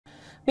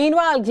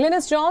Meanwhile,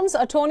 Glynis Johns,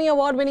 a Tony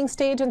Award-winning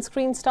stage and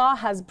screen star,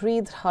 has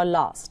breathed her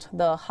last.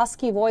 The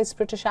husky-voiced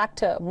British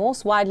actor,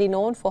 most widely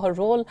known for her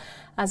role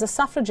as a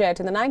suffragette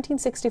in the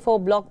 1964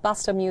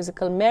 blockbuster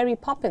musical Mary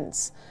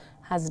Poppins,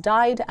 has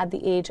died at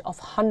the age of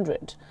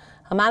 100.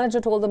 Her manager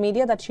told the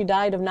media that she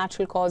died of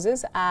natural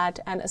causes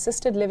at an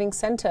assisted living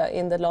center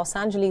in the Los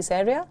Angeles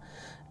area.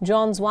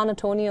 Johns won a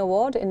Tony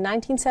Award in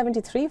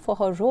 1973 for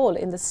her role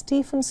in the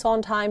Stephen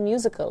Sondheim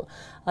musical,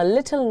 A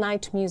Little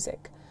Night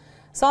Music.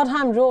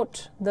 Sondheim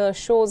wrote the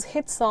show's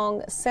hit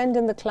song Send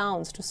in the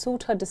Clowns to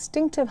suit her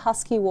distinctive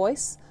husky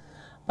voice,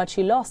 but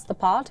she lost the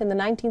part in the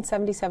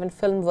 1977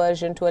 film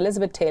version to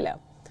Elizabeth Taylor.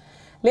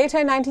 Later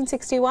in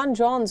 1961,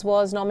 Johns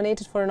was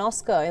nominated for an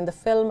Oscar in the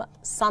film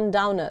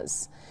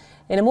Sundowners.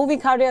 In a movie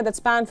career that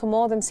spanned for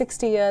more than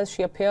 60 years,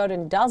 she appeared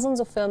in dozens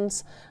of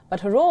films, but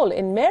her role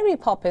in Mary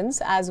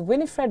Poppins as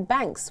Winifred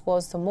Banks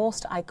was the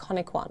most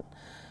iconic one.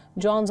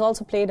 Johns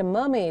also played a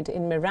mermaid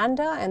in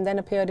Miranda and then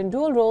appeared in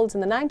dual roles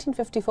in the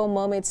 1954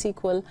 mermaid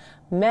sequel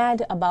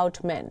Mad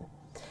About Men.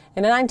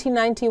 In a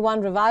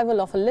 1991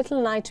 revival of A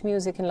Little Night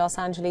Music in Los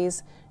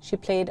Angeles, she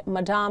played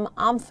Madame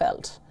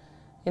Armfeldt.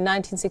 In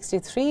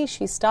 1963,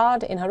 she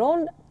starred in her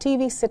own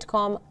TV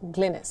sitcom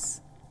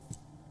Glynis.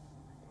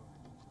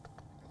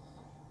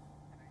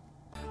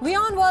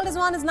 WION World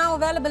is now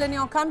available in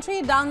your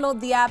country. Download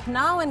the app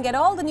now and get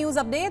all the news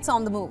updates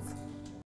on the move.